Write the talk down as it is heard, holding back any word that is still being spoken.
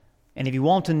And if you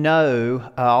want to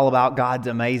know all about God's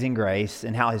amazing grace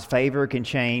and how His favor can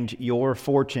change your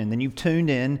fortune, then you've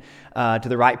tuned in to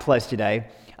the right place today.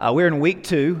 We're in week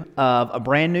 2 of a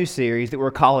brand new series that we're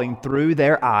calling Through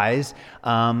Their Eyes.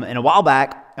 And a while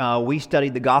back, we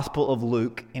studied the Gospel of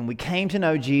Luke, and we came to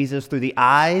know Jesus through the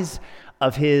eyes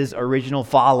of His original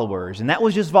followers. And that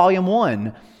was just volume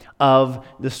 1 of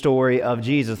the story of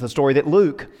Jesus, the story that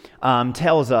Luke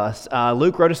tells us.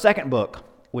 Luke wrote a second book,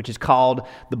 which is called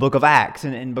the Book of Acts.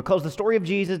 And because the story of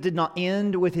Jesus did not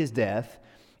end with his death,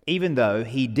 even though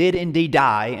he did indeed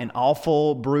die an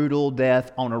awful, brutal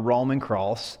death on a Roman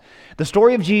cross, the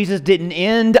story of Jesus didn't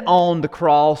end on the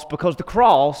cross because the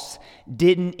cross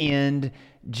didn't end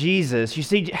Jesus. You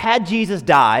see, had Jesus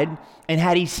died and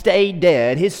had he stayed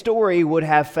dead, his story would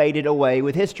have faded away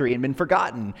with history and been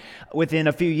forgotten within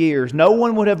a few years. No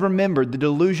one would have remembered the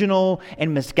delusional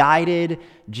and misguided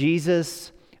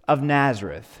Jesus of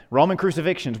Nazareth. Roman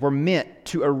crucifixions were meant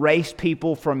to erase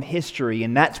people from history,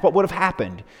 and that's what would have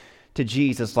happened to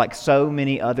Jesus, like so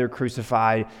many other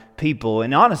crucified people.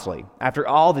 And honestly, after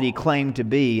all that he claimed to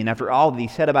be, and after all that he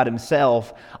said about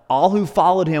himself, all who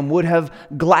followed him would have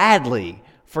gladly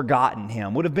forgotten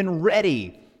him, would have been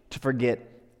ready to forget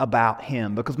about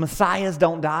him, because Messiahs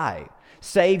don't die,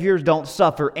 Saviors don't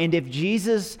suffer, and if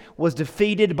Jesus was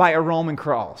defeated by a Roman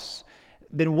cross,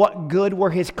 then what good were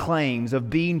his claims of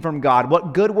being from God?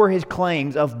 What good were his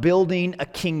claims of building a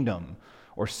kingdom?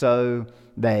 Or so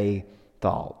they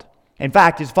thought. In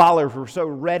fact, his followers were so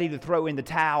ready to throw in the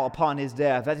towel upon his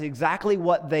death. That's exactly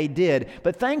what they did.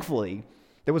 But thankfully,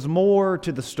 there was more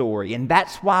to the story, and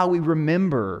that's why we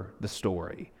remember the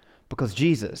story, because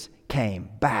Jesus came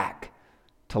back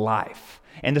to life.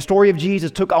 And the story of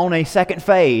Jesus took on a second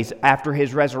phase after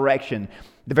his resurrection.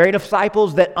 The very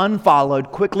disciples that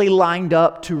unfollowed quickly lined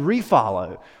up to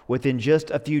refollow within just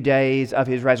a few days of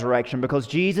his resurrection, because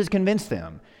Jesus convinced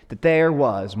them that there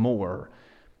was more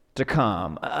to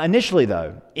come. Initially,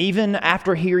 though, even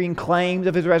after hearing claims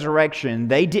of his resurrection,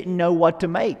 they didn't know what to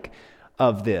make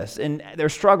of this. And their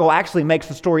struggle actually makes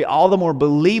the story all the more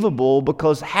believable,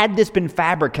 because had this been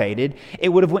fabricated, it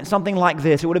would have went something like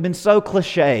this. It would have been so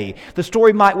cliche. The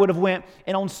story would have went,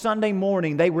 and on Sunday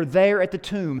morning, they were there at the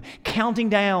tomb, counting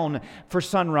down for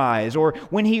sunrise. Or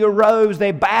when he arose,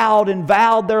 they bowed and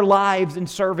vowed their lives in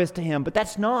service to him. But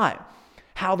that's not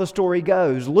how the story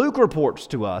goes. Luke reports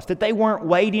to us that they weren't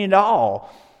waiting at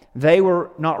all. They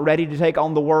were not ready to take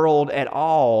on the world at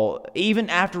all. Even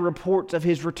after reports of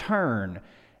his return,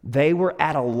 they were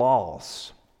at a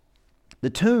loss. The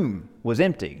tomb was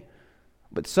empty,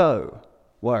 but so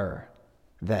were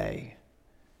they.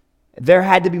 There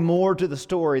had to be more to the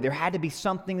story. There had to be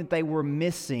something that they were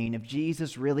missing if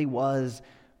Jesus really was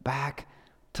back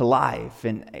to life.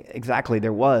 And exactly,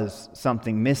 there was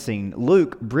something missing.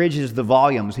 Luke bridges the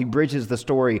volumes. He bridges the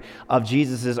story of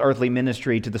Jesus' earthly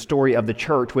ministry to the story of the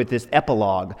church with this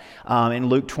epilogue in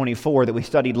Luke 24 that we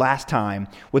studied last time.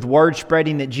 With word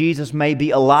spreading that Jesus may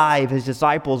be alive, his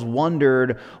disciples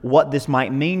wondered what this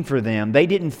might mean for them. They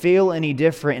didn't feel any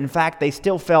different. In fact, they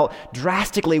still felt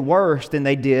drastically worse than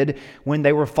they did when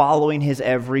they were following his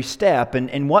every step.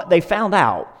 And what they found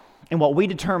out, and what we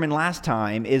determined last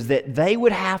time, is that they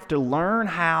would have to learn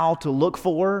how to look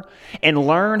for and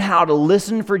learn how to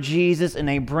listen for Jesus in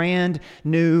a brand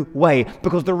new way,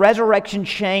 because the resurrection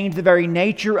changed the very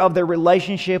nature of their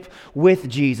relationship with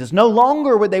Jesus. No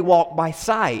longer would they walk by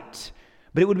sight,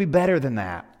 but it would be better than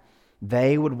that.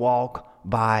 They would walk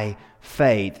by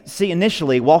faith. See,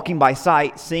 initially, walking by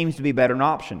sight seems to be better an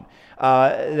option.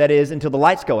 That is, until the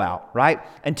lights go out, right?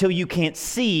 Until you can't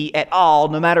see at all,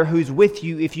 no matter who's with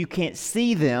you. If you can't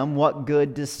see them, what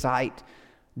good does sight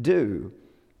do?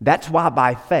 That's why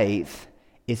by faith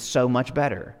is so much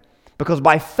better. Because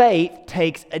by faith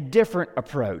takes a different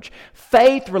approach.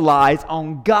 Faith relies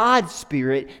on God's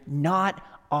Spirit, not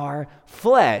our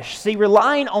flesh. See,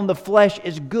 relying on the flesh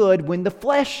is good when the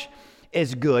flesh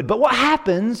is good. But what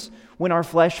happens when our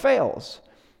flesh fails?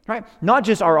 Right? Not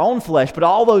just our own flesh, but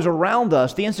all those around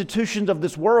us, the institutions of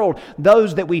this world,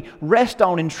 those that we rest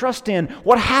on and trust in.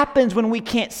 What happens when we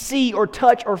can't see or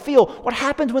touch or feel? What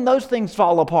happens when those things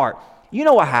fall apart? You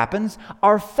know what happens.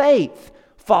 Our faith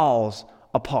falls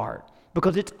apart,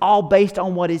 because it's all based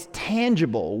on what is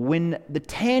tangible. When the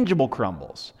tangible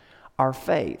crumbles, our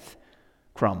faith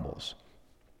crumbles.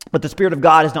 But the Spirit of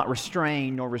God is not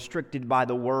restrained nor restricted by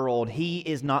the world. He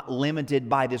is not limited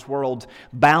by this world's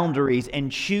boundaries.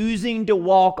 And choosing to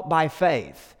walk by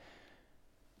faith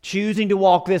choosing to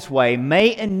walk this way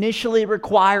may initially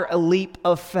require a leap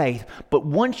of faith, but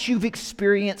once you've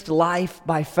experienced life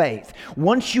by faith,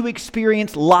 once you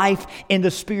experience life in the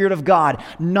Spirit of God,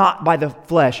 not by the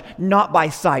flesh, not by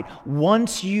sight,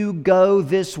 once you go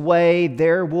this way,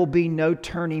 there will be no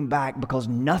turning back, because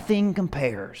nothing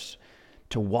compares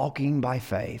to walking by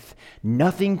faith.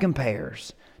 Nothing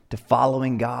compares to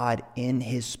following God in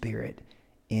His Spirit,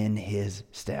 in His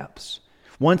steps.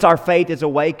 Once our faith is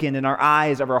awakened and our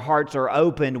eyes of our hearts are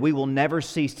opened, we will never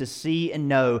cease to see and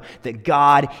know that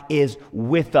God is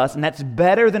with us. And that's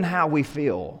better than how we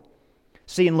feel.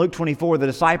 See, in Luke 24, the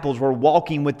disciples were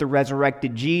walking with the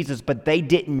resurrected Jesus, but they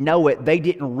didn't know it. They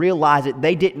didn't realize it.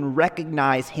 They didn't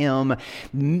recognize Him.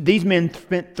 These men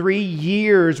spent 3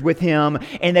 years with Him,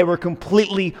 and they were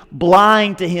completely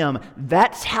blind to Him.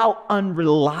 That's how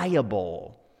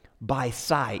unreliable by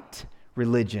sight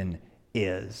religion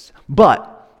is.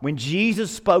 But when Jesus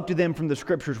spoke to them from the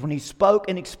Scriptures, when He spoke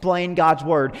and explained God's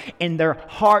Word, and their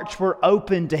hearts were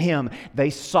open to Him,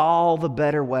 they saw the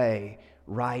better way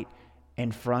right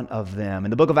in front of them.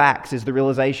 And the book of Acts is the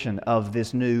realization of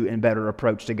this new and better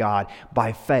approach to God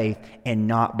by faith and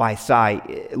not by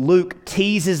sight. Luke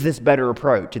teases this better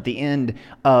approach at the end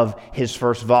of his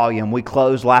first volume. We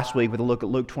closed last week with a look at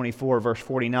Luke 24, verse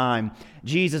 49.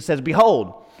 Jesus says,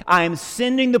 "Behold, I am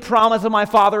sending the promise of my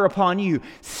Father upon you.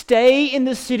 Stay in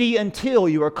the city until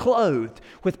you are clothed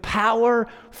with power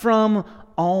from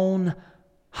on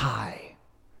high."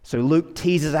 So Luke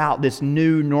teases out this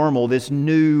new normal, this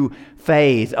new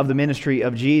phase of the ministry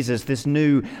of Jesus, this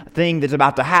new thing that's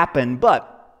about to happen. But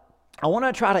I want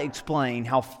to try to explain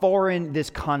how foreign this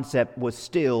concept was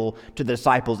still to the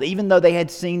disciples. Even though they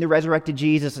had seen the resurrected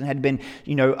Jesus and had been,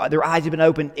 their eyes had been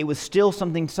opened, it was still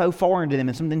something so foreign to them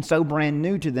and something so brand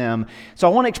new to them. So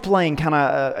I want to explain kind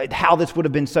of how this would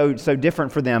have been so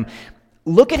different for them.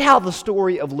 Look at how the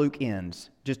story of Luke ends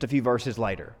just a few verses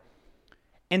later.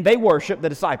 And they worshiped, the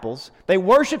disciples, they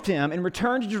worshiped Him and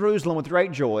returned to Jerusalem with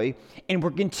great joy and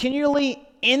were continually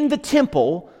in the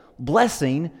temple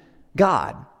blessing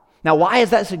God. Now, why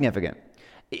is that significant?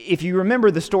 If you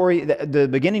remember the story, the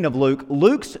beginning of Luke,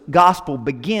 Luke's gospel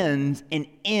begins and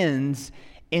ends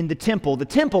in the temple. The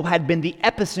temple had been the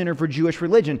epicenter for Jewish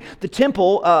religion. The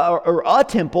temple, or a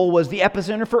temple, was the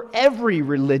epicenter for every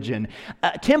religion.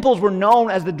 Temples were known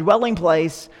as the dwelling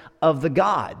place of the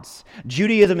gods.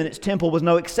 Judaism in its temple was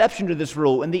no exception to this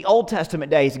rule. In the Old Testament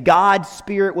days, God's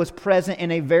Spirit was present in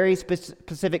a very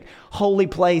specific holy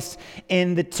place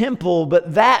in the temple,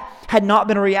 but that had not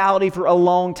been a reality for a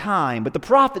long time. But the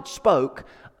prophet spoke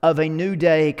of a new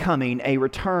day coming, a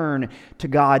return to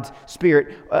God's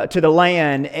Spirit, to the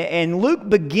land. And Luke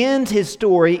begins his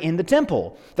story in the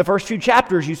temple. The first few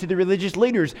chapters, you see the religious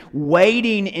leaders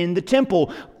waiting in the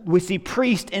temple. We see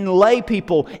priests and lay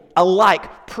people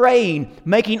alike praying,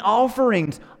 making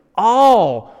offerings,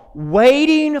 all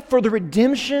waiting for the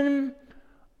redemption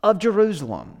of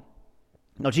Jerusalem.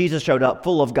 Now, Jesus showed up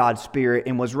full of God's Spirit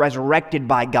and was resurrected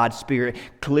by God's Spirit,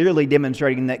 clearly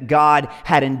demonstrating that God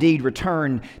had indeed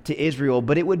returned to Israel,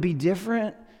 but it would be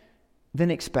different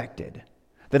than expected.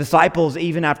 The disciples,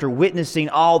 even after witnessing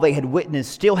all they had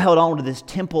witnessed, still held on to this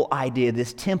temple idea,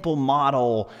 this temple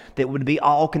model that would be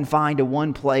all confined to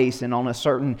one place and on a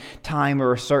certain time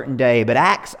or a certain day. But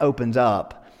Acts opens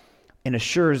up and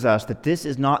assures us that this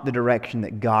is not the direction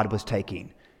that God was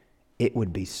taking. It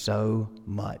would be so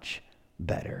much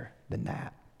better than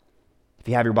that. If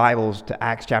you have your Bibles to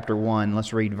Acts chapter 1,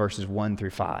 let's read verses 1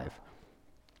 through 5.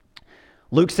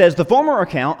 Luke says, "The former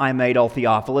account I made, O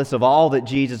Theophilus, of all that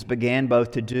Jesus began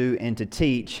both to do and to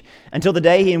teach, until the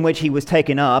day in which He was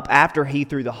taken up, after He,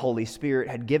 through the Holy Spirit,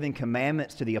 had given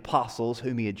commandments to the apostles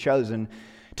whom He had chosen,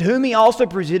 to whom He also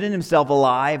presented Himself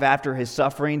alive after His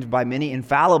sufferings by many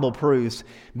infallible proofs,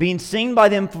 being seen by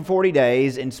them for 40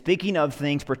 days, and speaking of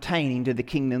things pertaining to the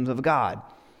kingdoms of God.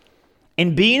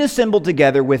 And being assembled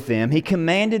together with them, He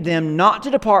commanded them not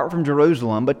to depart from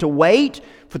Jerusalem, but to wait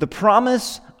for the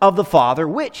promise of the Father,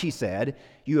 which, He said,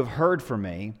 you have heard from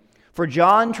me. For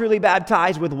John truly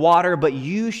baptized with water, but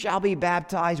you shall be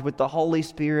baptized with the Holy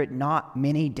Spirit not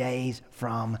many days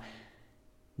from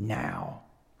now."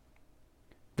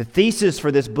 The thesis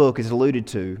for this book is alluded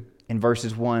to in verse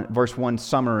 1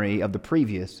 summary of the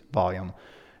previous volume.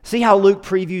 See how Luke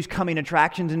previews coming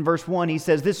attractions in verse 1. He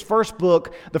says, this first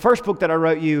book, the first book that I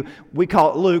wrote you, we call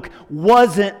it Luke,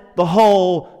 wasn't the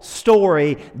whole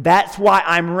story. That's why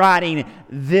I'm writing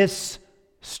this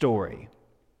story.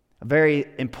 A very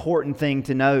important thing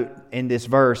to note in this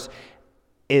verse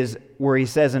is where he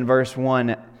says in verse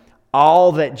 1,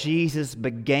 all that Jesus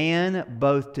began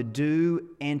both to do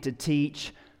and to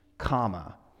teach,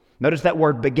 comma. Notice that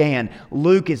word began.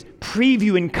 Luke is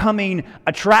previewing coming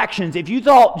attractions. If you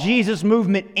thought Jesus'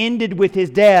 movement ended with his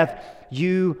death,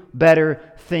 you better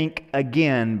think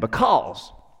again,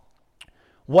 because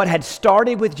what had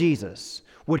started with Jesus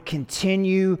would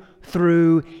continue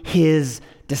through his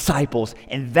disciples.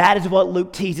 And that is what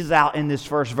Luke teases out in this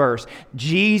first verse.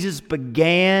 Jesus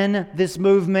began this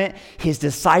movement. His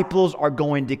disciples are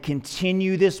going to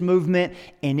continue this movement,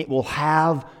 and it will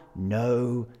have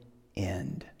no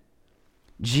end.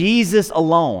 Jesus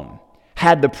alone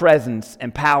had the presence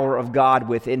and power of God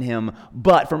within him,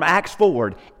 but from Acts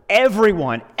forward,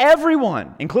 everyone,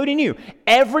 including you,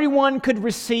 everyone could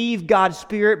receive God's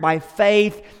Spirit by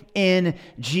faith in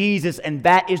Jesus. And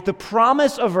that is the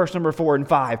promise of verse number 4 and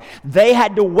 5. They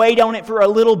had to wait on it for a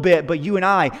little bit, but you and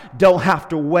I don't have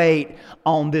to wait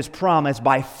on this promise.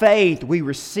 By faith, we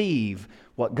receive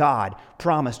what God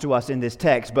promised to us in this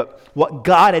text. But what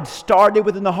God had started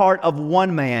within the heart of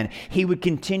one man, he would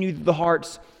continue through the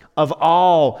hearts of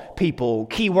all people.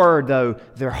 Key word, though,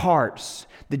 their hearts.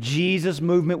 The Jesus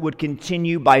movement would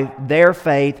continue by their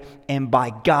faith and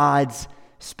by God's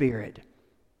Spirit.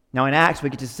 Now in Acts, we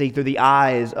get to see through the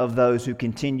eyes of those who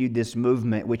continued this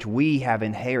movement, which we have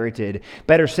inherited.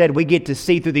 Better said, we get to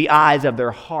see through the eyes of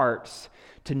their hearts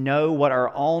to know what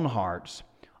our own hearts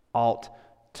ought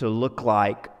to look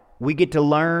like. We get to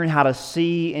learn how to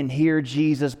see and hear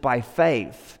Jesus by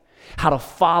faith, how to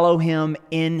follow him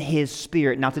in his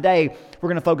Spirit. Now today, we're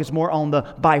going to focus more on the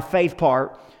by faith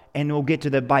part, and we'll get to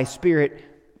the by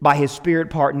his Spirit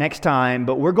part next time.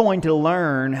 But we're going to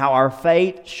learn how our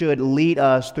faith should lead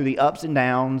us through the ups and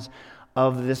downs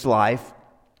of this life.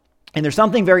 And there's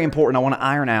something very important I want to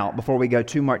iron out before we go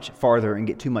too much farther and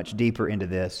get too much deeper into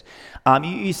this.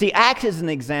 You see, Acts is an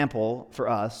example for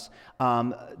us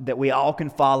that we all can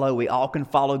follow. We all can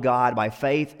follow God by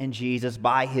faith in Jesus,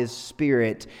 by his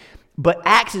Spirit. But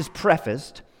Acts is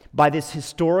prefaced by this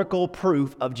historical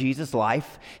proof of Jesus'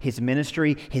 life, his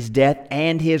ministry, his death,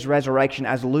 and his resurrection,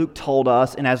 as Luke told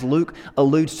us, and as Luke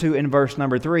alludes to in verse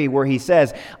number 3, where he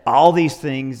says, all these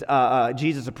things,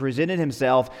 Jesus presented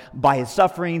himself by his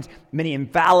sufferings, many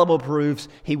infallible proofs.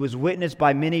 He was witnessed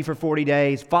by many for 40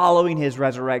 days following his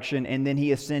resurrection, and then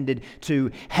he ascended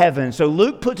to heaven. So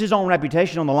Luke puts his own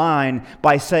reputation on the line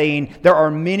by saying, there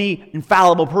are many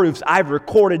infallible proofs. I've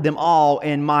recorded them all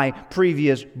in my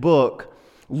previous book.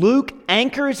 Luke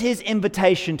anchors his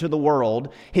invitation to the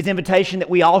world, his invitation that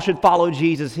we all should follow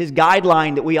Jesus, his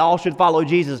guideline that we all should follow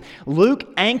Jesus. Luke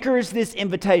anchors this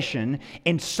invitation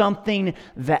in something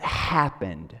that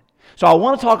happened. So I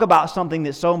want to talk about something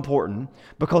that's so important,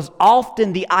 because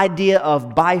often the idea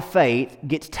of by faith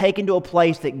gets taken to a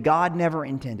place that God never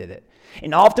intended it.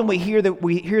 And often we hear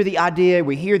the idea,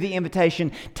 we hear the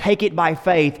invitation, take it by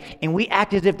faith, and we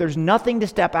act as if there's nothing to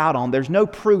step out on. There's no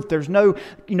proof. There's no,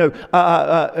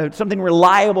 something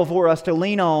reliable for us to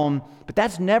lean on. But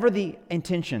that's never the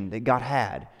intention that God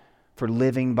had for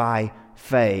living by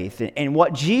faith. And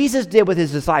what Jesus did with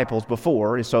his disciples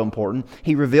before is so important.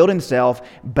 He revealed himself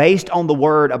based on the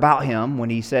word about him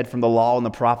when he said from the law and the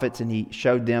prophets, and he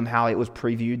showed them how it was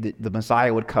previewed that the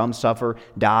Messiah would come, suffer,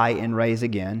 die, and rise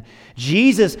again.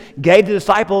 Jesus gave the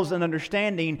disciples an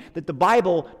understanding that the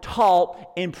Bible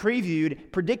taught and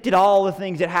predicted all the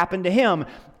things that happened to him.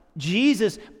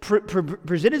 Jesus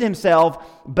presented himself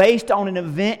based on an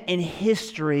event in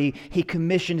history. He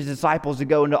commissioned his disciples to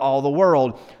go into all the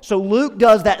world. So Luke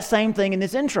does that same thing in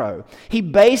this intro. He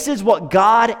bases what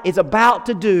God is about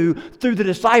to do through the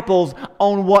disciples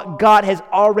on what God has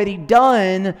already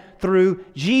done through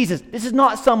Jesus. This is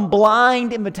not some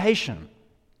blind invitation.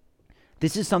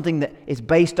 This is something that is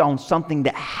based on something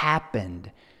that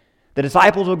happened. The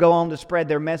disciples will go on to spread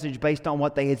their message based on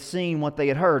what they had seen, what they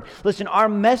had heard. Listen, our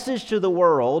message to the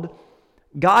world,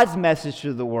 God's message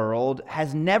to the world,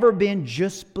 has never been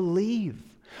just believe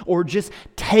or just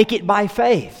take it by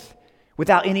faith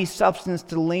without any substance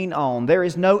to lean on. There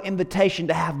is no invitation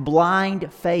to have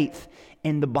blind faith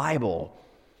in the Bible.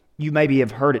 You maybe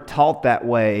have heard it taught that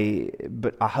way,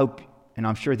 but I hope and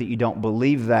I'm sure that you don't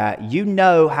believe that. You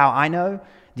know how I know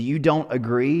that you don't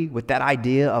agree with that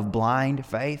idea of blind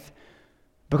faith.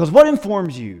 Because what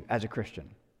informs you as a Christian?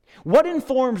 What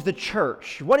informs the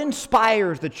church? What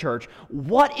inspires the church?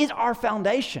 What is our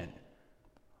foundation?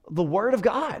 The Word of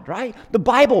God, right? The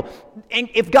Bible. And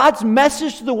if God's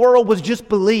message to the world was just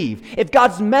believe, if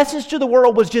God's message to the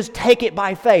world was just take it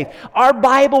by faith, our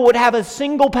Bible would have a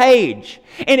single page,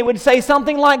 and it would say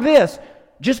something like this: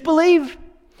 just believe.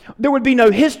 There would be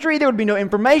no history, there would be no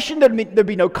information, there'd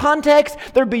be no context,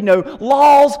 there'd be no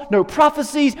laws, no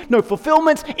prophecies, no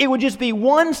fulfillments. It would just be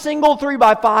one single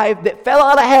 3x5 that fell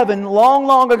out of heaven long,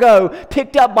 long ago,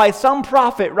 picked up by some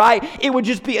prophet, right? It would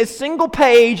just be a single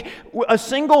page, a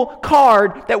single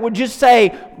card that would just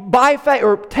say, by faith,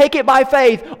 or take it by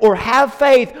faith, or have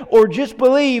faith, or just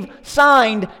believe,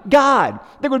 signed, God.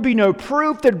 There would be no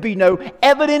proof, there'd be no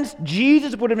evidence.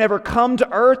 Jesus would have never come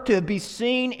to earth to be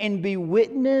seen and be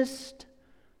witnessed.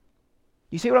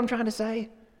 You see what I'm trying to say?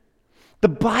 The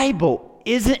Bible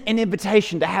isn't an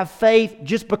invitation to have faith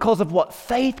just because of what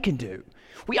faith can do.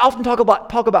 We often talk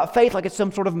about faith like it's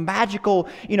some sort of magical,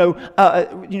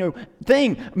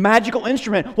 thing, magical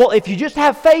instrument. Well, if you just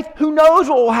have faith, who knows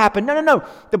what will happen? No.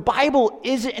 The Bible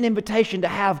isn't an invitation to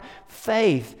have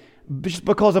faith just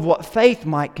because of what faith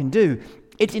can do.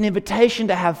 It's an invitation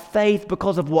to have faith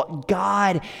because of what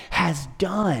God has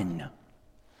done.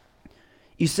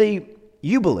 You see,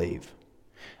 you believe.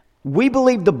 We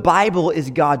believe the Bible is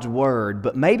God's Word,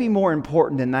 but maybe more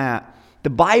important than that, the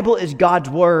Bible is God's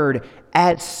Word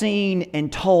as seen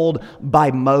and told by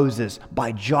Moses,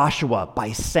 by Joshua,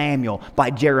 by Samuel,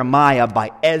 by Jeremiah,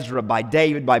 by Ezra, by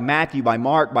David, by Matthew, by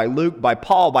Mark, by Luke, by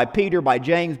Paul, by Peter, by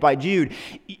James, by Jude.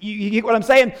 You get what I'm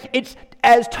saying? It's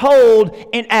as told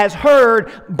and as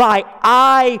heard by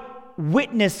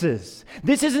eyewitnesses.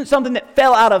 This isn't something that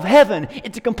fell out of heaven.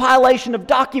 It's a compilation of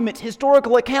documents,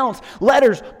 historical accounts,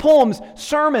 letters, poems,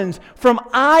 sermons from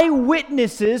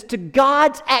eyewitnesses to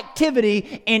God's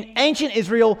activity in ancient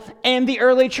Israel and the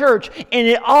early church. And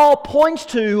it all points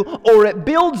to, or it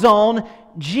builds on,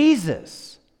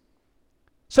 Jesus.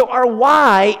 So our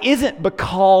why isn't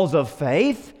because of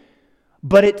faith,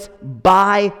 but it's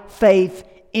by faith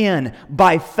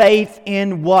by faith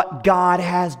in what God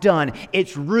has done.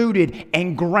 It's rooted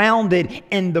and grounded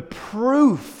in the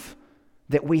proof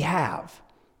that we have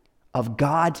of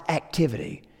God's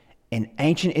activity in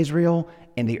ancient Israel,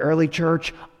 in the early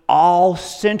church, all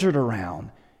centered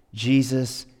around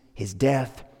Jesus, His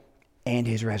death, and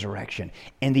His resurrection.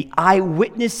 And the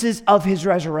eyewitnesses of His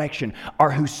resurrection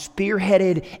are who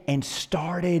spearheaded and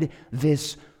started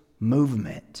this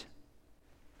movement.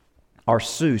 Our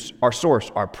source,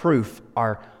 our proof,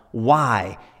 our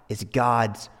why is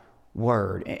God's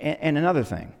Word. And another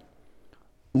thing,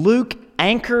 Luke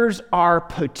anchors our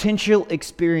potential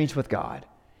experience with God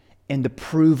in the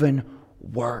proven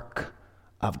work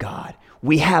of God.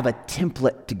 We have a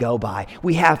template to go by.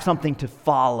 We have something to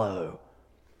follow.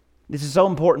 This is so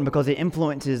important because it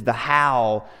influences the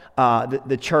how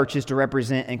the church is to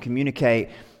represent and communicate.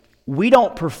 We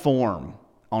don't perform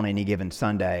on any given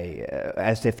Sunday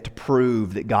as if to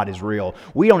prove that God is real.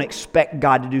 We don't expect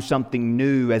God to do something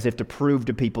new as if to prove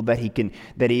to people that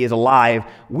He is alive.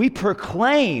 We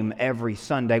proclaim every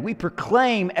Sunday. We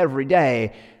proclaim every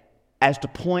day as to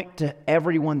point to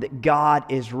everyone that God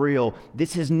is real.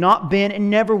 This has not been and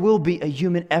never will be a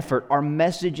human effort. Our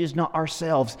message is not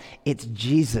ourselves. It's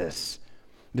Jesus.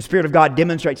 The Spirit of God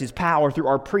demonstrates His power through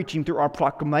our preaching, through our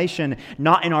proclamation,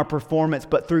 not in our performance,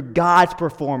 but through God's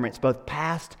performance, both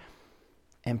past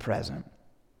and present.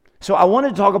 So I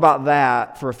wanted to talk about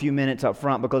that for a few minutes up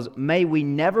front because may we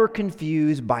never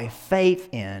confuse by faith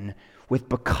in with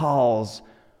because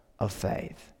of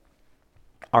faith.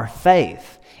 Our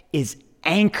faith is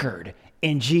anchored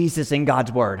in Jesus and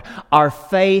God's Word. Our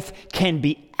faith can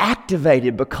be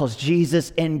activated because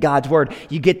Jesus and God's Word.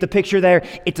 You get the picture there?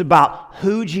 It's about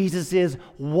who Jesus is,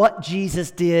 what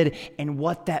Jesus did, and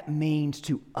what that means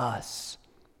to us.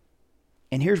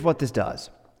 And here's what this does.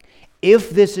 If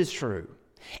this is true,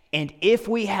 and if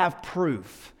we have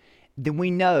proof, then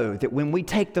we know that when we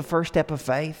take the first step of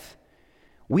faith,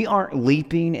 we aren't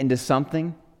leaping into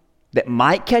something that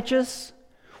might catch us.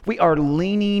 We are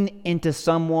leaning into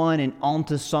someone and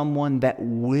onto someone that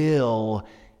will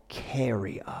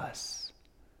carry us.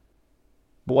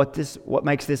 But what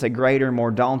makes this a greater, more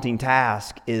daunting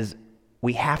task is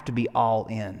we have to be all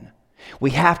in.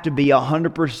 We have to be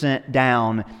 100%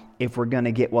 down if we're going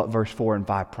to get what verse 4 and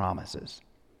 5 promises.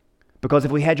 Because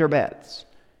if we hedge our bets,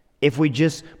 if we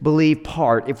just believe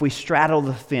part, if we straddle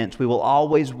the fence, we will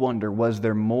always wonder, was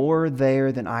there more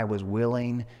there than I was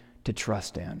willing to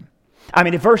trust in? I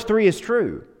mean, if verse 3 is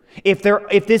true, if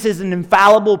this is an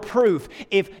infallible proof,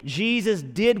 if Jesus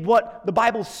did what the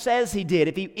Bible says He did,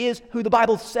 if He is who the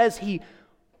Bible says He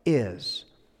is,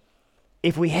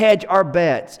 if we hedge our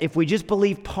bets, if we just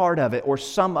believe part of it or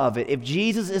some of it, if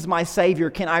Jesus is my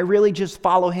Savior, can I really just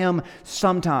follow Him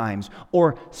sometimes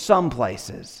or some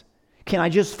places? Can I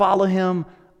just follow Him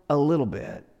a little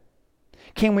bit?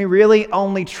 Can we really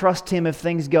only trust Him if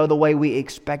things go the way we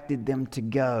expected them to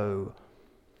go?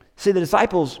 See, the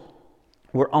disciples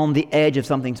were on the edge of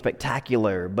something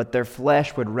spectacular, but their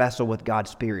flesh would wrestle with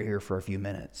God's Spirit here for a few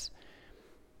minutes.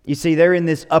 You see, they're in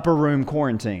this upper room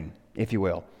quarantine, if you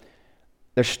will.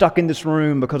 They're stuck in this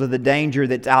room because of the danger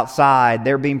that's outside.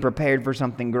 They're being prepared for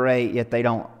something great, yet they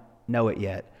don't know it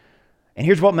yet. And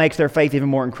here's what makes their faith even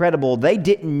more incredible. They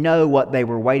didn't know what they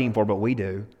were waiting for, but we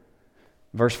do.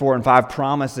 Verse 4 and 5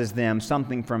 promises them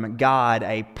something from God,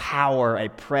 a power, a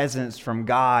presence from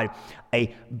God,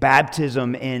 a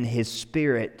baptism in His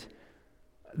Spirit.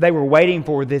 They were waiting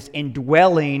for this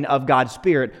indwelling of God's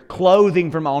Spirit, clothing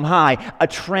from on high, a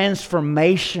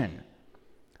transformation.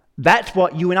 That's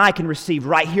what you and I can receive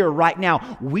right here, right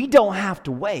now. We don't have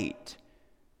to wait.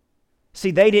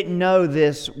 See, they didn't know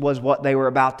this was what they were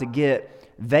about to get.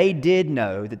 They did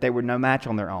know that they were no match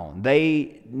on their own.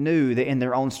 They knew that in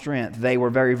their own strength they were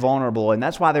very vulnerable. And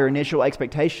that's why their initial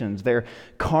expectations, their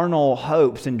carnal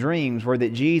hopes and dreams were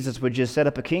that Jesus would just set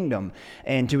up a kingdom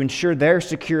and to ensure their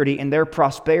security and their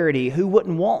prosperity. Who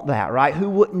wouldn't want that, right? Who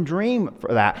wouldn't dream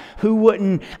for that? Who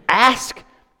wouldn't ask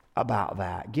about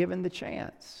that, given the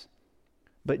chance?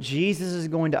 But Jesus is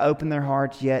going to open their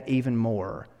hearts yet even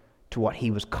more to what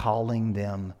He was calling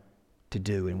them to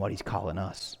do and what He's calling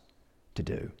us to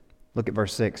do. Look at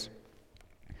verse 6.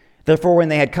 Therefore, when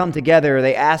they had come together,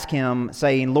 they asked Him,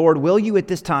 saying, Lord, will you at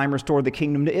this time restore the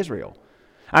kingdom to Israel?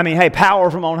 I mean, hey, power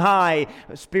from on high,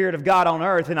 Spirit of God on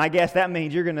earth, and I guess that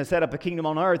means you're going to set up a kingdom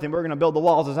on earth, and we're going to build the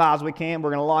walls as high as we can. We're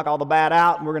going to lock all the bad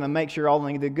out, and we're going to make sure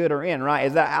only the good are in, right?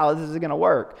 Is that how this is going to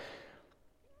work?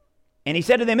 And He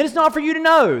said to them, it is not for you to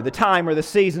know the time or the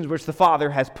seasons which the Father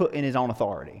has put in His own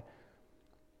authority.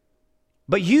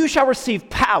 But you shall receive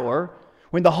power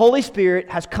when the Holy Spirit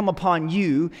has come upon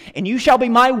you, and you shall be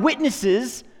my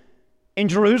witnesses in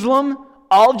Jerusalem,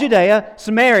 all of Judea,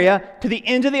 Samaria, to the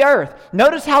ends of the earth.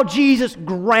 Notice how Jesus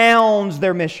grounds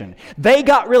their mission. They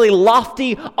got really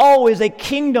lofty. Oh, is a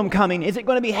kingdom coming? Is it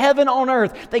going to be heaven on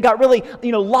earth? They got really,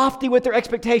 lofty with their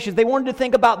expectations. They wanted to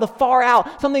think about the far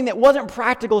out, something that wasn't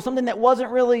practical, something that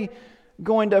wasn't really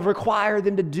going to require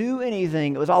them to do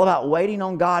anything. It was all about waiting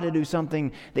on God to do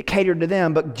something that catered to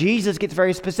them. But Jesus gets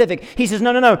very specific. He says,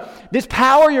 no. This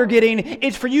power you're getting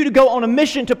is for you to go on a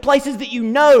mission to places that you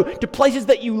know, to places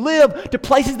that you live, to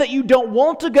places that you don't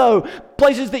want to go,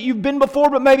 places that you've been before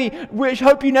but maybe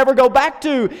hope you never go back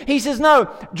to. He says,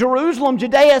 no, Jerusalem,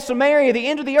 Judea, Samaria, the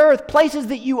end of the earth, places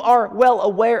that you are well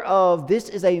aware of. This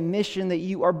is a mission that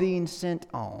you are being sent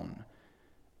on.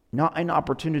 Not an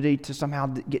opportunity to somehow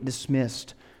get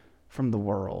dismissed from the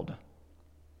world.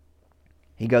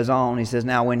 He goes on, he says,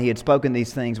 now when He had spoken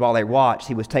these things while they watched,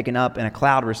 He was taken up and a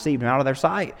cloud received Him out of their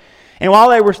sight. And while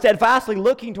they were steadfastly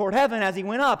looking toward heaven as He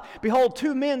went up, behold,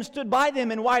 2 men stood by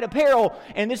them in white apparel.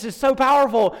 And this is so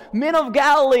powerful. Men of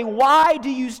Galilee, why do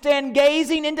you stand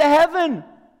gazing into heaven?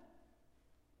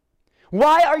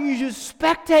 Why are you just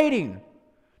spectating?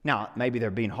 Now, maybe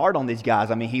they're being hard on these guys.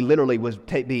 I mean, He literally was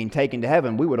being taken to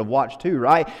heaven. We would have watched too,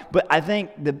 right? But I think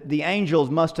the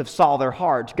angels must have saw their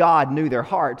hearts. God knew their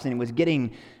hearts and was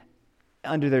getting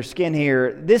under their skin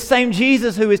here. This same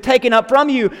Jesus who is taken up from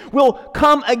you will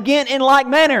come again in like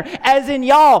manner. As in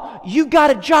y'all, you've got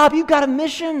a job, you've got a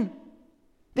mission.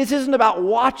 This isn't about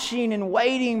watching and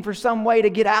waiting for some way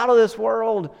to get out of this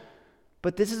world.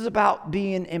 But this is about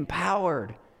being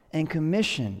empowered and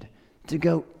commissioned to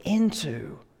go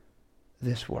into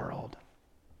this world.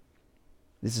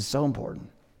 This is so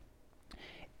important.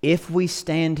 If we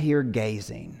stand here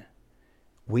gazing,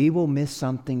 we will miss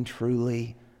something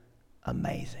truly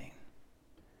amazing.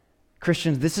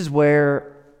 Christians, this is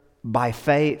where by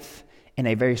faith in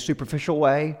a very superficial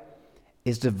way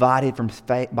is divided from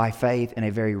by faith in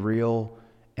a very real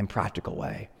and practical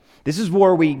way. This is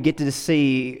where we get to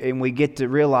see and we get to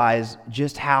realize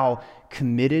just how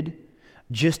committed,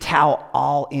 just how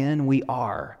all in we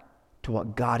are to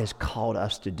what God has called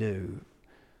us to do.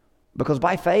 Because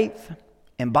by faith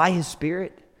and by His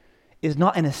Spirit is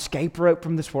not an escape rope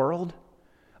from this world,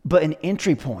 but an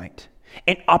entry point,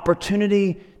 an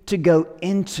opportunity to go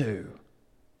into,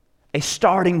 a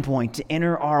starting point to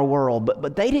enter our world.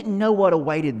 But they didn't know what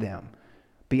awaited them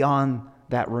beyond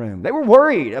that room. They were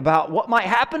worried about what might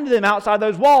happen to them outside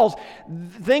those walls.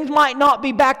 Things might not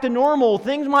be back to normal.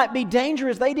 Things might be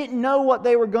dangerous. They didn't know what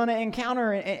they were going to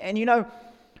encounter. And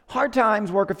hard times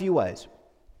work a few ways.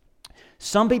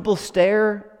 Some people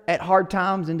stare at hard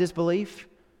times in disbelief,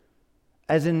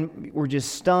 as in we're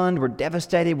just stunned, we're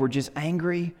devastated, we're just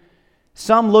angry.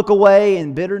 Some look away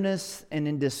in bitterness and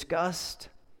in disgust.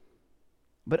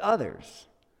 But others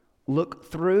look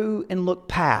through and look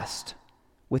past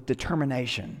with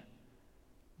determination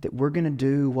that we're going to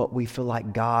do what we feel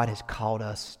like God has called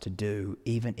us to do,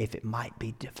 even if it might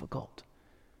be difficult.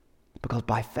 Because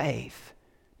by faith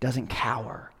doesn't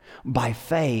cower. By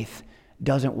faith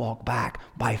doesn't walk back.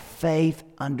 By faith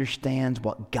understands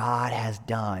what God has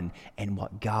done and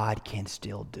what God can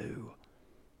still do.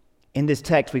 In this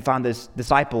text, we find the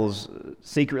disciples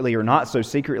secretly or not so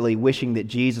secretly wishing that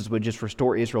Jesus would just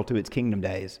restore Israel to its kingdom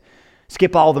days.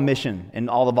 Skip all the mission and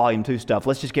all the volume 2 stuff.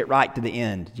 Let's just get right to the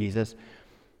end, Jesus.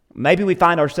 Maybe we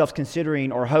find ourselves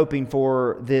considering or hoping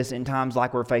for this in times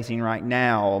like we're facing right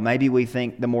now. Maybe we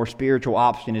think the more spiritual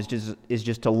option is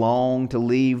just to long to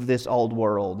leave this old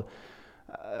world.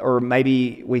 Or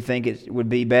maybe we think it would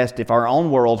be best if our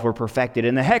own worlds were perfected,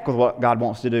 and the heck with what God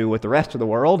wants to do with the rest of the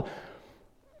world.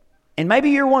 And maybe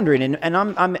you're wondering, and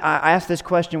I ask this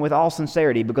question with all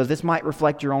sincerity because this might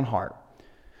reflect your own heart.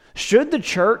 Should the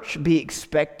church be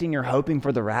expecting or hoping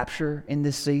for the rapture in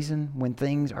this season when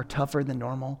things are tougher than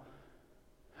normal?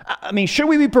 I mean, should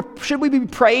we be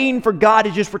praying for God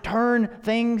to just return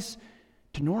things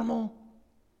to normal?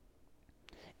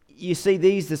 You see,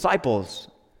 these disciples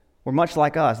were much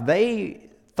like us. They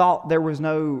thought there was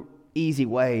no easy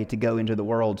way to go into the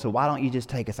world, so why don't you just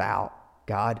take us out,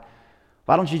 God?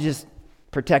 Why don't you just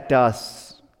protect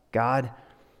us, God?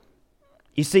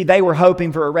 You see, they were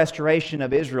hoping for a restoration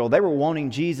of Israel. They were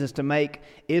wanting Jesus to make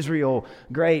Israel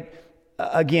great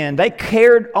again. They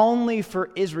cared only for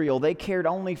Israel. They cared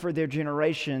only for their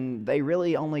generation. They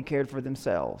really only cared for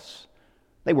themselves.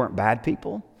 They weren't bad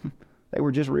people. They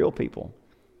were just real people.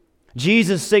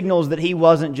 Jesus signals that He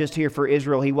wasn't just here for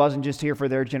Israel. He wasn't just here for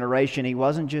their generation. He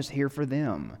wasn't just here for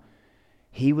them.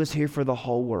 He was here for the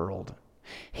whole world.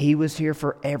 He was here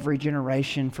for every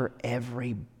generation, for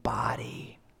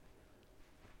everybody.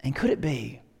 And could it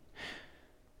be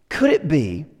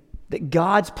that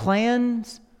God's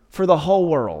plans for the whole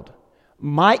world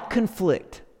might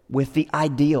conflict with the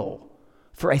ideal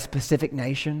for a specific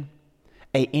nation,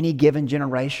 any given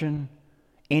generation,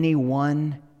 any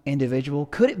one individual?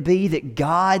 Could it be that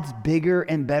God's bigger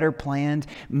and better plans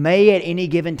may at any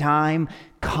given time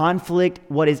conflict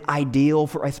what is ideal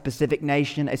for a specific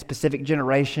nation, a specific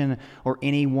generation, or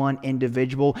any one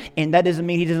individual? And that doesn't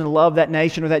mean He doesn't love that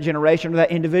nation or that generation or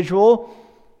that individual.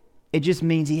 It just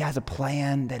means He has a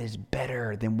plan that is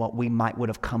better than what we would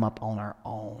have come up on our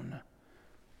own.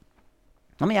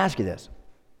 Let me ask you this,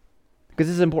 because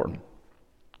this is important.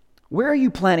 Where are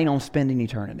you planning on spending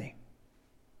eternity?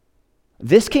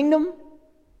 This kingdom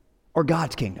or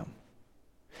God's kingdom?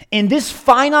 In this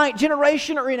finite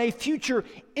generation or in a future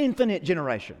infinite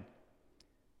generation?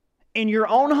 In your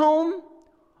own home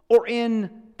or in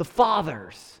the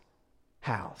Father's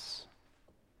house?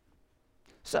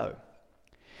 So,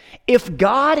 if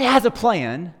God has a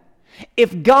plan,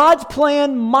 if God's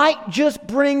plan might just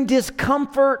bring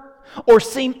discomfort or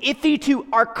seem iffy to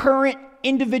our current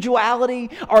individuality,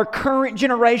 our current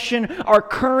generation, our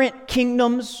current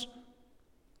kingdoms,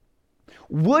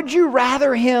 would you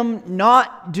rather Him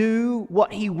not do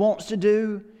what He wants to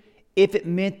do if it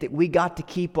meant that we got to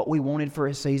keep what we wanted for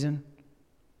a season?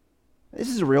 This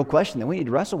is a real question that we need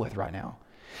to wrestle with right now.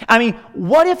 I mean,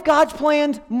 what if God's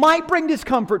plans might bring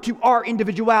discomfort to our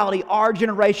individuality, our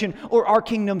generation, or our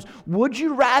kingdoms? Would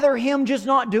you rather Him just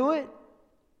not do it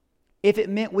if it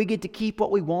meant we get to keep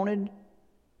what we wanted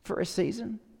for a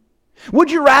season?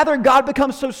 Would you rather God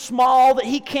become so small that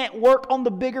He can't work on the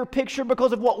bigger picture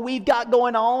because of what we've got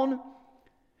going on?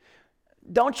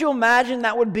 Don't you imagine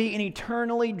that would be an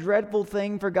eternally dreadful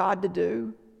thing for God to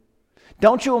do?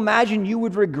 Don't you imagine you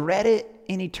would regret it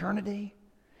in eternity,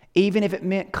 even if it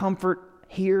meant comfort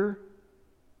here?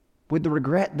 Would the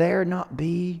regret there not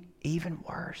be even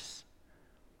worse?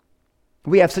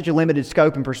 We have such a limited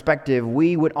scope and perspective,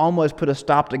 we would almost put a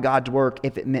stop to God's work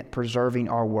if it meant preserving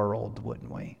our world,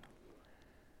 wouldn't we?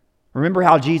 Remember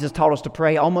how Jesus taught us to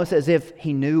pray almost as if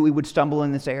He knew we would stumble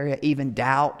in this area, even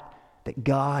doubt that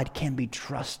God can be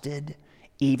trusted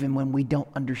even when we don't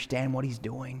understand what He's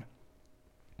doing.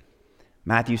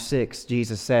 Matthew 6,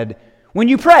 Jesus said, "When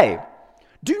you pray,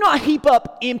 do not heap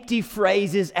up empty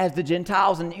phrases as the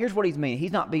Gentiles." And here's what He's meaning.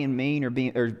 He's not being mean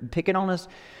or picking on us,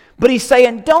 but He's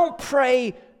saying don't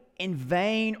pray in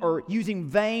vain or using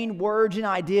vain words and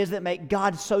ideas that make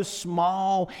God so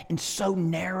small and so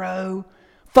narrow,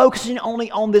 focusing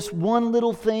only on this one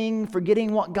little thing,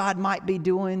 forgetting what God might be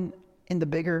doing in the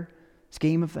bigger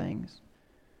scheme of things.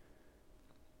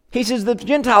 He says the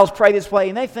Gentiles pray this way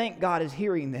and they think God is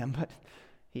hearing them, but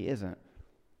He isn't.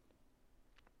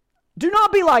 Do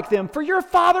not be like them, for your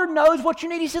Father knows what you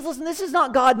need. He says, listen, this is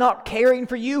not God not caring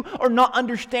for you or not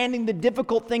understanding the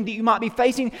difficult thing that you might be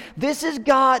facing. This is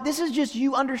just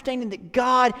you understanding that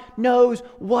God knows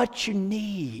what you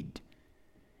need.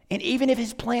 And even if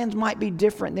his plans might be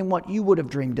different than what you would have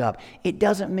dreamed up, it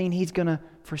doesn't mean he's going to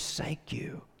forsake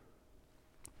you.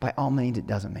 By all means, it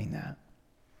doesn't mean that.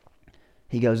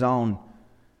 He goes on,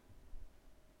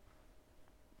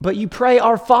 but you pray,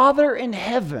 our Father in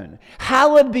heaven,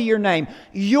 hallowed be your name.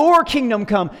 Your kingdom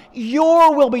come,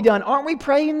 your will be done. Aren't we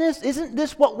praying this? Isn't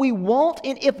this what we want?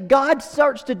 And if God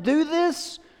starts to do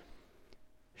this,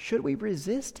 should we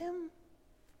resist him?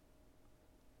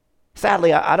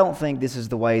 Sadly, I don't think this is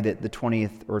the way that the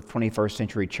 20th or 21st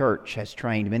century church has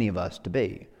trained many of us to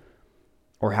be,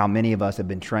 or how many of us have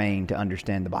been trained to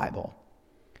understand the Bible.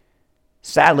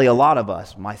 Sadly, a lot of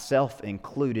us, myself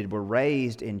included, were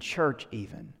raised in church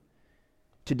even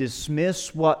to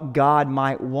dismiss what God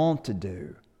might want to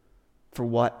do for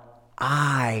what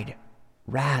I'd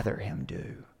rather him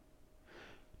do.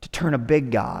 To turn a big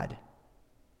God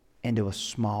into a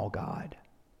small God.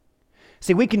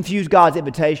 See, we confuse God's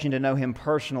invitation to know him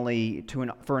personally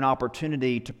for an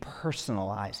opportunity to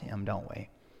personalize him, don't we?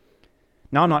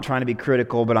 Now, I'm not trying to be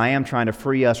critical, but I am trying to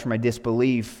free us from a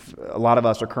disbelief a lot of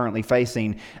us are currently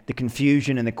facing, the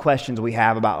confusion and the questions we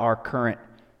have about our current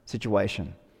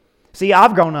situation. See,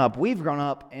 we've grown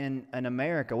up in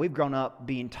America. We've grown up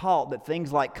being taught that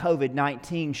things like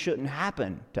COVID-19 shouldn't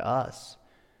happen to us.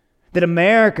 That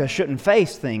America shouldn't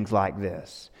face things like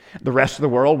this. The rest of the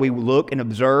world, we look and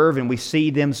observe and we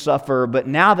see them suffer. But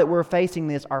now that we're facing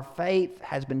this, our faith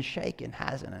has been shaken,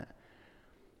 hasn't it?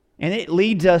 And it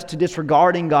leads us to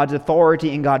disregarding God's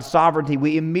authority and God's sovereignty.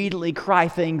 We immediately cry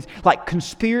things like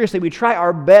conspiracy. We try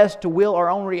our best to will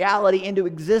our own reality into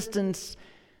existence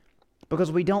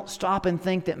because we don't stop and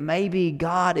think that maybe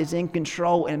God is in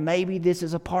control and maybe this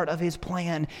is a part of his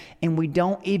plan. And we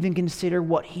don't even consider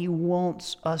what he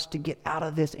wants us to get out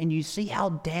of this. And you see how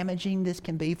damaging this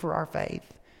can be for our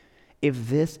faith if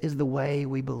this is the way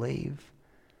we believe.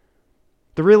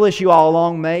 The real issue all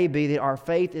along may be that our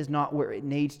faith is not where it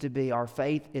needs to be. Our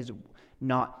faith is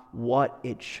not what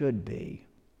it should be.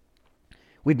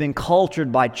 We've been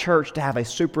cultured by church to have a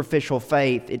superficial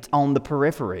faith. It's on the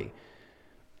periphery.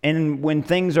 And when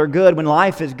things are good, when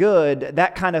life is good,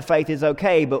 that kind of faith is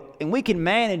okay. And we can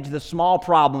manage the small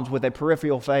problems with a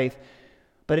peripheral faith.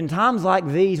 But in times like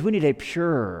these, we need a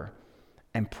pure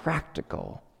and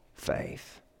practical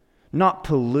faith. Not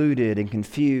polluted and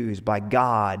confused by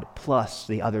God plus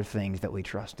the other things that we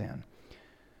trust in.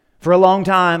 For a long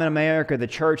time in America, the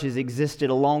church has existed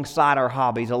alongside our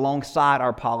hobbies, alongside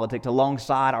our politics,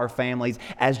 alongside our families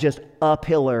as just a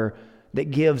pillar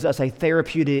that gives us a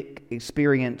therapeutic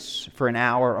experience for an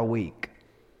hour a week.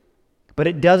 But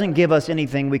it doesn't give us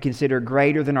anything we consider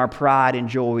greater than our pride and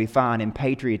joy we find in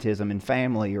patriotism, in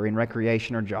family, or in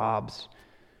recreation or jobs.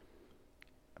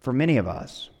 For many of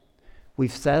us,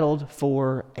 we've settled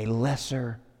for a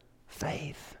lesser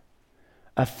faith.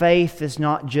 A faith is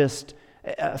not just,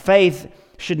 faith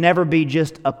should never be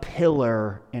just a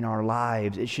pillar in our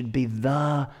lives. It should be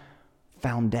the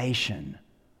foundation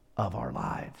of our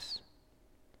lives.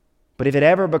 But if it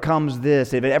ever becomes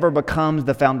this, if it ever becomes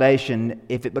the foundation,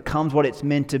 if it becomes what it's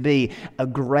meant to be, a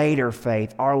greater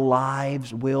faith, our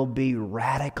lives will be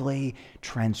radically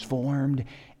transformed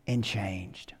and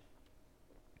changed.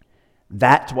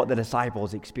 That's what the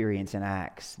disciples experience in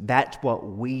Acts. That's what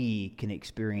we can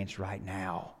experience right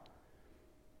now.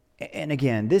 And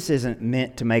again, this isn't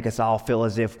meant to make us all feel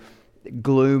as if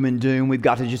gloom and doom, we've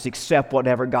got to just accept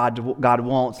whatever God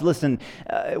wants. Listen,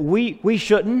 we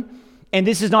shouldn't. And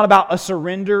this is not about a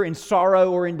surrender in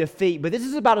sorrow or in defeat, but this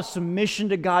is about a submission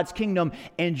to God's kingdom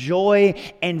and joy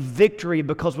and victory.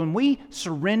 Because when we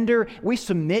surrender, we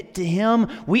submit to Him,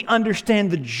 we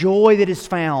understand the joy that is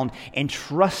found in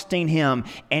trusting Him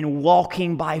and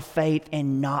walking by faith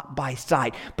and not by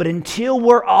sight. But until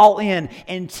we're all in,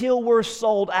 until we're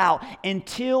sold out,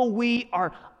 until we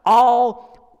are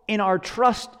all in our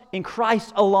trust in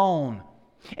Christ alone,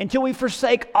 until we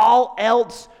forsake all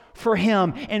else for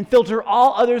Him and filter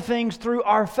all other things through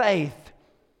our faith,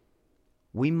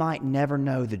 we might never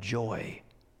know the joy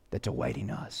that's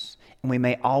awaiting us. And we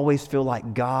may always feel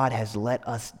like God has let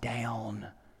us down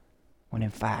when in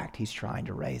fact He's trying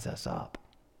to raise us up.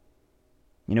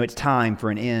 You know, it's time for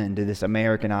an end to this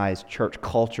Americanized church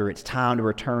culture. It's time to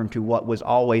return to what was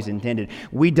always intended.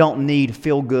 We don't need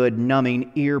feel-good,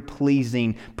 numbing,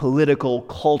 ear-pleasing, political,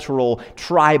 cultural,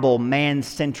 tribal,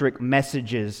 man-centric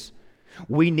messages.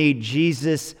 We need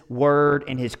Jesus' word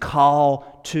and His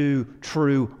call to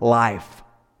true life,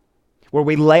 where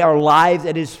we lay our lives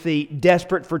at His feet,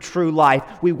 desperate for true life.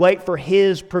 We wait for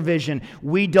His provision.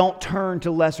 We don't turn to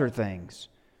lesser things.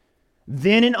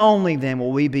 Then and only then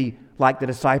will we be like the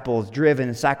disciples,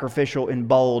 driven, sacrificial, and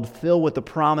bold, filled with the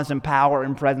promise and power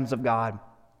and presence of God.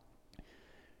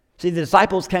 See, the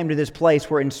disciples came to this place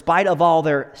where, in spite of all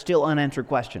their still unanswered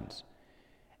questions,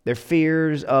 their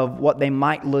fears of what they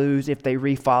might lose if they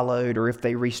refollowed or if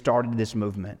they restarted this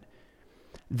movement,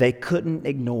 they couldn't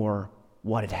ignore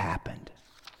what had happened.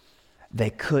 They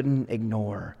couldn't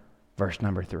ignore verse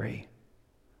number 3.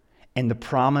 And the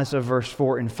promise of verse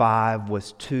 4 and 5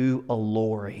 was too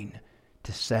alluring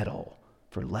to settle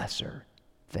for lesser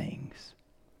things.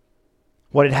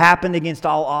 What had happened against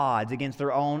all odds, against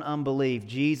their own unbelief,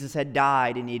 Jesus had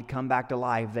died and he'd come back to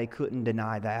life. They couldn't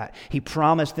deny that. He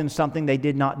promised them something they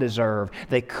did not deserve.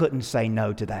 They couldn't say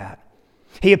no to that.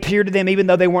 He appeared to them even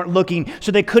though they weren't looking,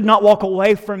 so they could not walk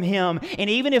away from him. And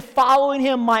even if following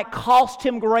him might cost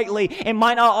him greatly and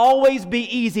might not always be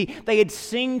easy, they had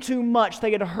seen too much,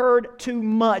 they had heard too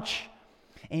much.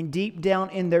 And deep down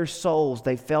in their souls,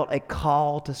 they felt a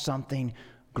call to something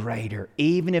greater,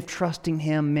 even if trusting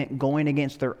him meant going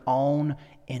against their own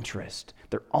interest,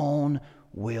 their own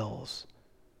wills.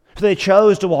 So they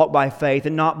chose to walk by faith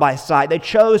and not by sight. They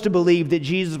chose to believe that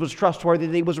Jesus was trustworthy,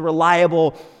 that he was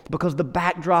reliable, because the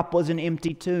backdrop was an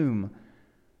empty tomb.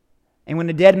 And when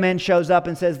a dead man shows up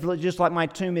and says, just like my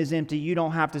tomb is empty, you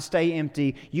don't have to stay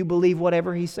empty, you believe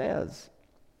whatever he says.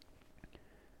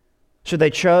 So they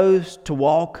chose to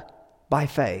walk by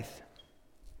faith,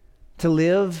 to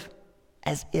live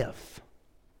as if.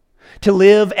 To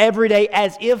live every day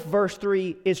as if verse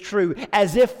 3 is true,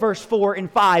 as if verse 4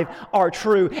 and 5 are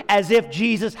true, as if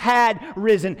Jesus had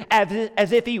risen,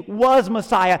 as if he was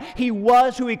Messiah, he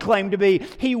was who he claimed to be,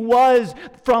 he was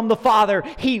from the Father,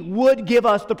 he would give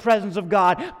us the presence of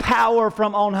God, power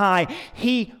from on high.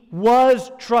 He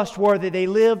was trustworthy. They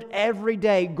lived every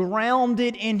day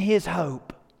grounded in his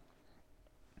hope.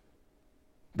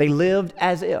 They lived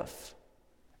as if,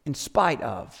 in spite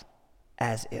of,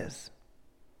 as is.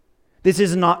 This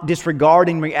is not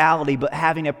disregarding reality, but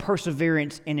having a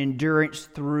perseverance and endurance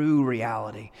through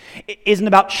reality. It isn't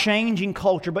about changing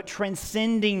culture, but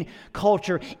transcending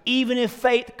culture. Even if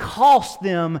faith cost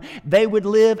them, they would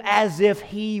live as if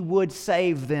he would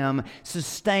save them,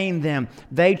 sustain them.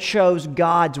 They chose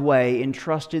God's way and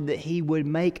trusted that he would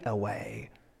make a way.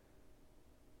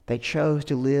 They chose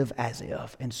to live as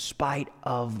if, in spite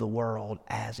of the world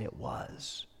as it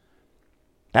was.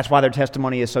 That's why their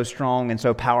testimony is so strong and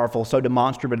so powerful, so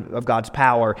demonstrative of God's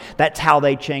power. That's how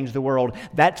they changed the world.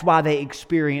 That's why they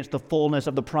experienced the fullness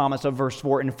of the promise of verse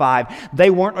 4 and 5. They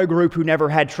weren't a group who never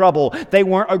had trouble. They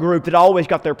weren't a group that always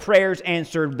got their prayers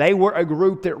answered. They were a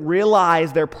group that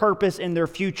realized their purpose in their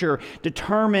future,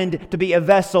 determined to be a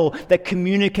vessel that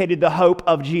communicated the hope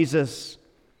of Jesus.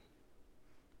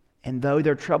 And though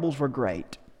their troubles were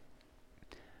great,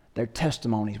 their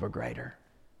testimonies were greater,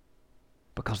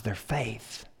 because their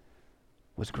faith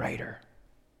was greater.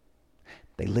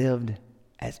 They lived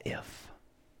as if,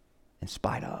 in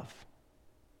spite of,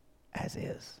 as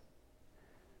is.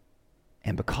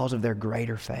 And because of their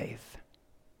greater faith,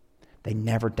 they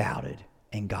never doubted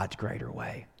in God's greater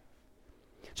way.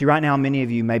 See, right now, many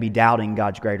of you may be doubting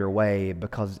God's greater way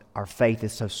because our faith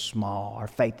is so small, our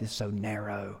faith is so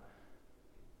narrow.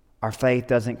 Our faith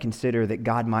doesn't consider that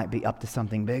God might be up to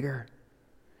something bigger.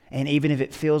 And even if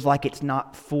it feels like it's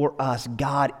not for us,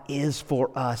 God is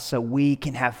for us, so we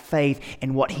can have faith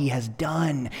in what he has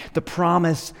done. The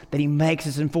promise that he makes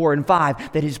us in 4 and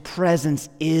 5, that his presence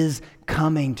is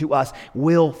coming to us,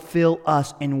 will fill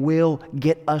us and will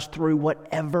get us through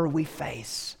whatever we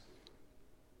face.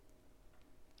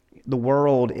 The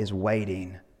world is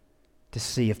waiting to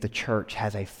see if the church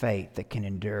has a faith that can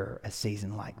endure a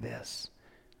season like this.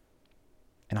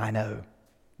 And I know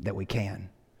that we can.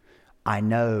 I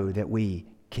know that we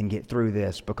can get through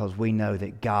this because we know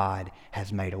that God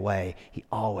has made a way. He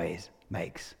always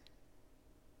makes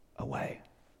a way.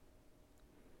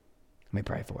 Let me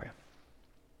pray for you.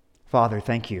 Father,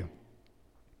 thank you.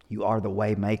 You are the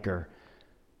way maker.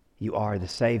 You are the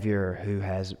Savior who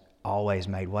has always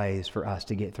made ways for us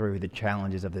to get through the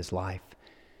challenges of this life.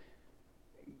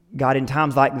 God, in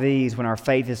times like these, when our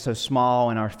faith is so small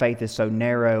and our faith is so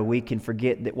narrow, we can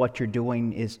forget that what you're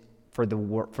doing is for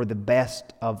the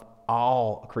best of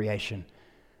all creation.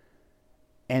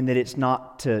 And that it's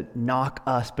not to knock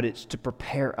us, but it's to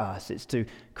prepare us. It's to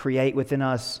create within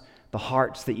us the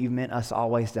hearts that you've meant us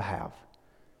always to have.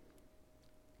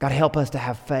 God, help us to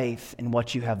have faith in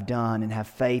what you have done and have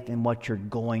faith in what you're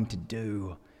going to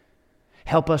do.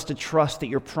 Help us to trust that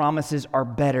your promises are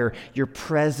better. Your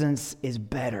presence is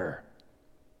better.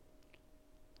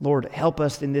 Lord, help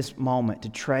us in this moment to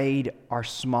trade our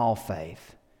small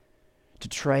faith, to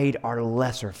trade our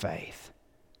lesser faith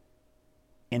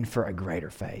in for a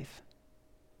greater faith.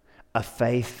 A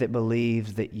faith that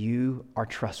believes that you are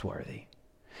trustworthy.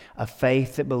 a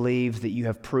faith that believes that you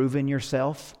have proven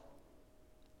yourself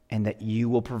and that you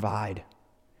will provide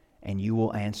and you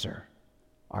will answer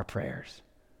our prayers.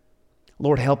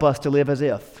 Lord, help us to live as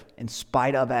if, in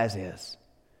spite of as is.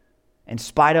 In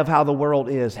spite of how the world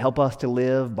is, help us to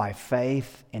live by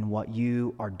faith in what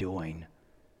you are doing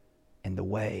and the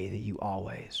way that you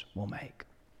always will make.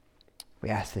 We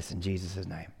ask this in Jesus'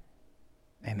 name.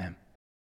 Amen.